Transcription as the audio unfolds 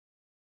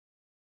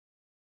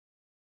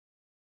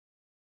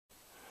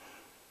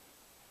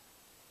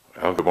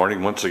Well, good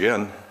morning once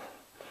again.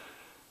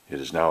 It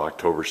is now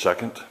October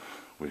 2nd.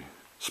 We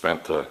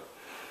spent a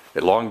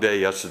long day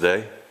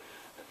yesterday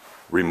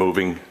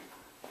removing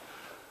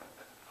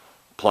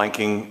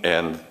planking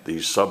and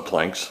these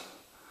sub-planks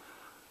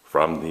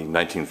from the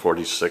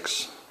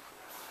 1946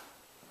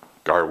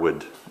 Gar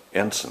Wood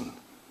Ensign.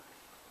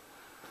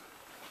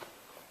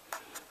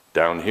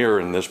 Down here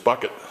in this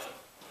bucket,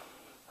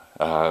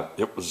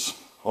 it was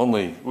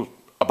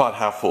about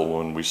half full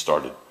when we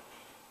started.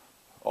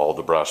 All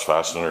the brass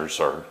fasteners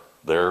are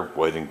there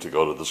waiting to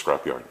go to the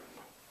scrapyard.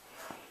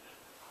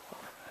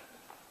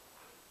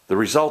 The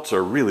results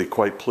are really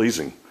quite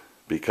pleasing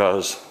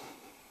because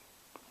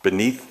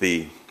beneath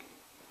the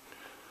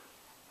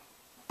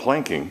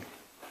planking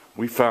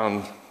we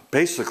found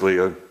basically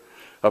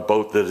a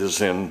boat that is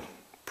in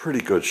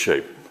pretty good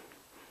shape.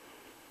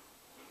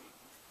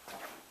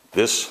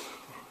 This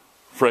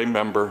frame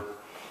member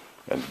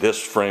and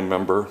this frame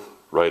member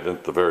right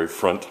at the very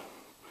front,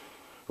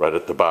 right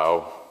at the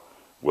bow,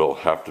 will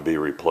have to be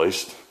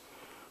replaced.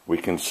 We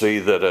can see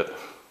that at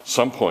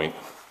some point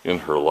in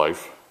her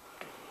life,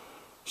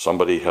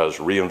 somebody has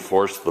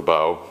reinforced the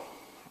bow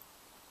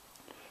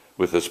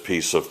with this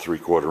piece of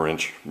 3/4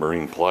 inch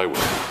marine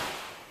plywood.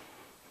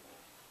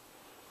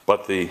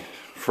 But the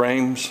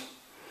frames,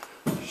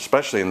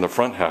 especially in the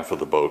front half of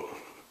the boat,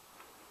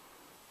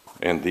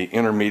 and the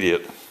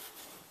intermediate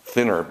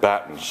thinner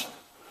battens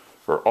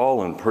are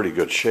all in pretty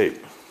good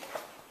shape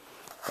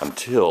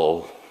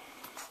until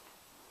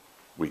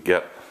we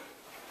get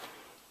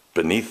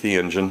beneath the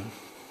engine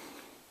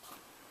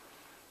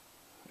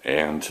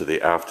and to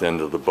the aft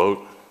end of the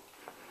boat,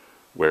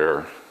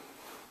 where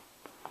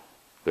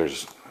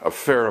there's a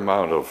fair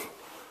amount of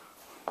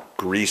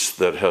grease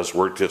that has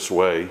worked its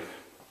way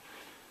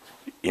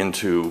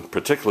into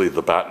particularly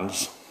the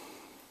battens.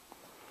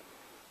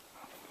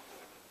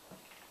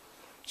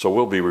 So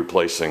we'll be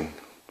replacing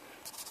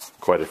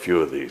quite a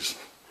few of these.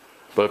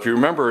 But if you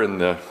remember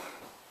in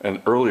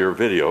an earlier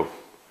video,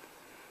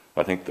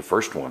 I think the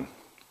first one,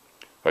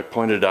 I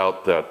pointed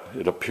out that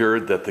it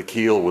appeared that the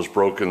keel was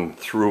broken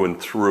through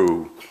and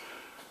through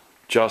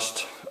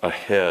just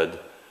ahead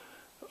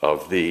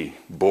of the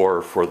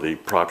bore for the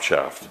prop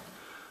shaft.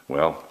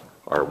 Well,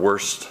 our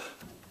worst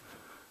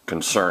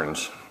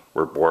concerns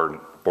were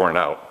borne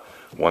out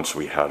once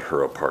we had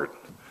her apart.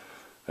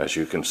 As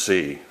you can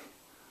see,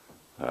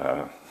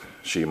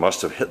 she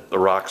must have hit the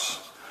rocks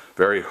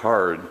very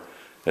hard,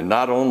 and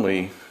not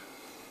only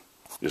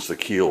is the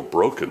keel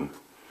broken,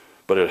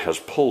 but it has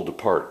pulled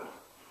apart.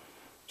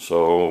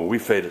 So we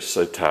faced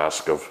a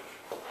task of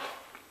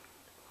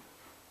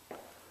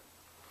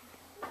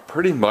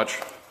pretty much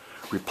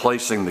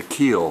replacing the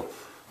keel,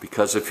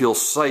 because if you'll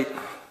sight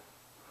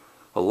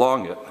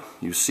along it,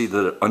 you see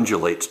that it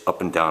undulates up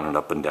and down and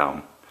up and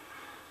down.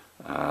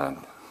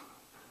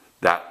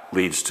 That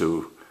leads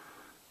to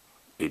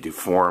a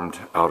deformed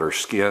outer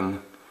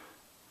skin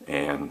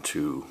and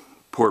to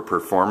poor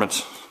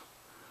performance.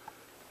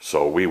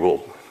 So we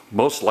will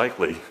most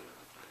likely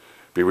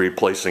be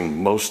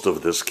replacing most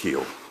of this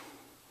keel.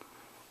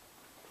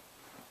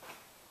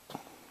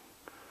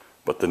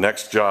 But the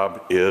next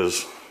job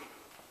is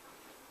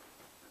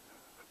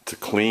to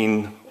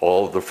clean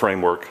all of the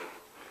framework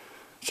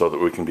so that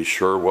we can be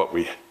sure what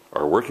we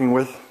are working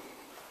with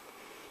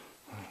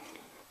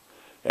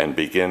and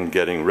begin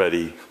getting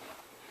ready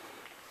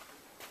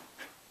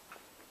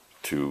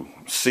to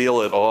seal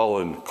it all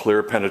in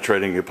clear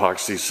penetrating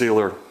epoxy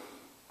sealer,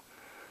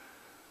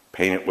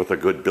 paint it with a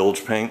good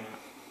bilge paint.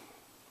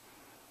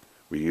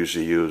 We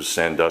usually use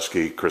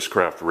Sandusky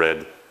Chris-Craft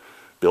Red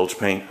bilge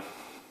paint.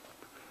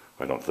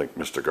 I don't think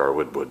Mr.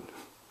 Garwood would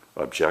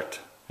object.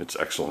 It's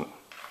excellent,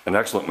 an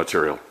excellent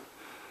material.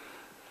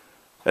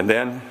 And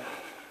then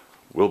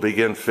we'll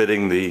begin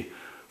fitting the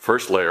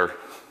first layer,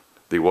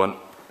 the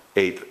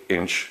 1/8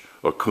 inch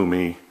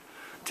Okumi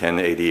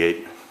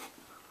 1088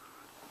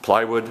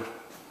 plywood,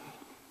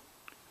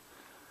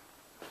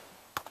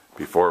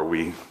 before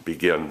we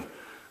begin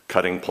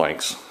cutting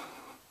planks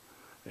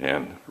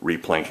and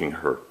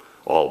replanking her,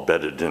 all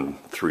bedded in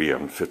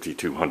 3M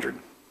 5200.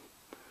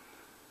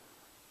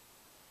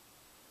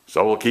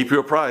 So we'll keep you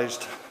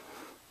apprised.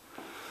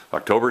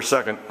 October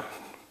 2nd,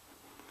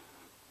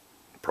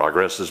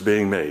 progress is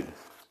being made.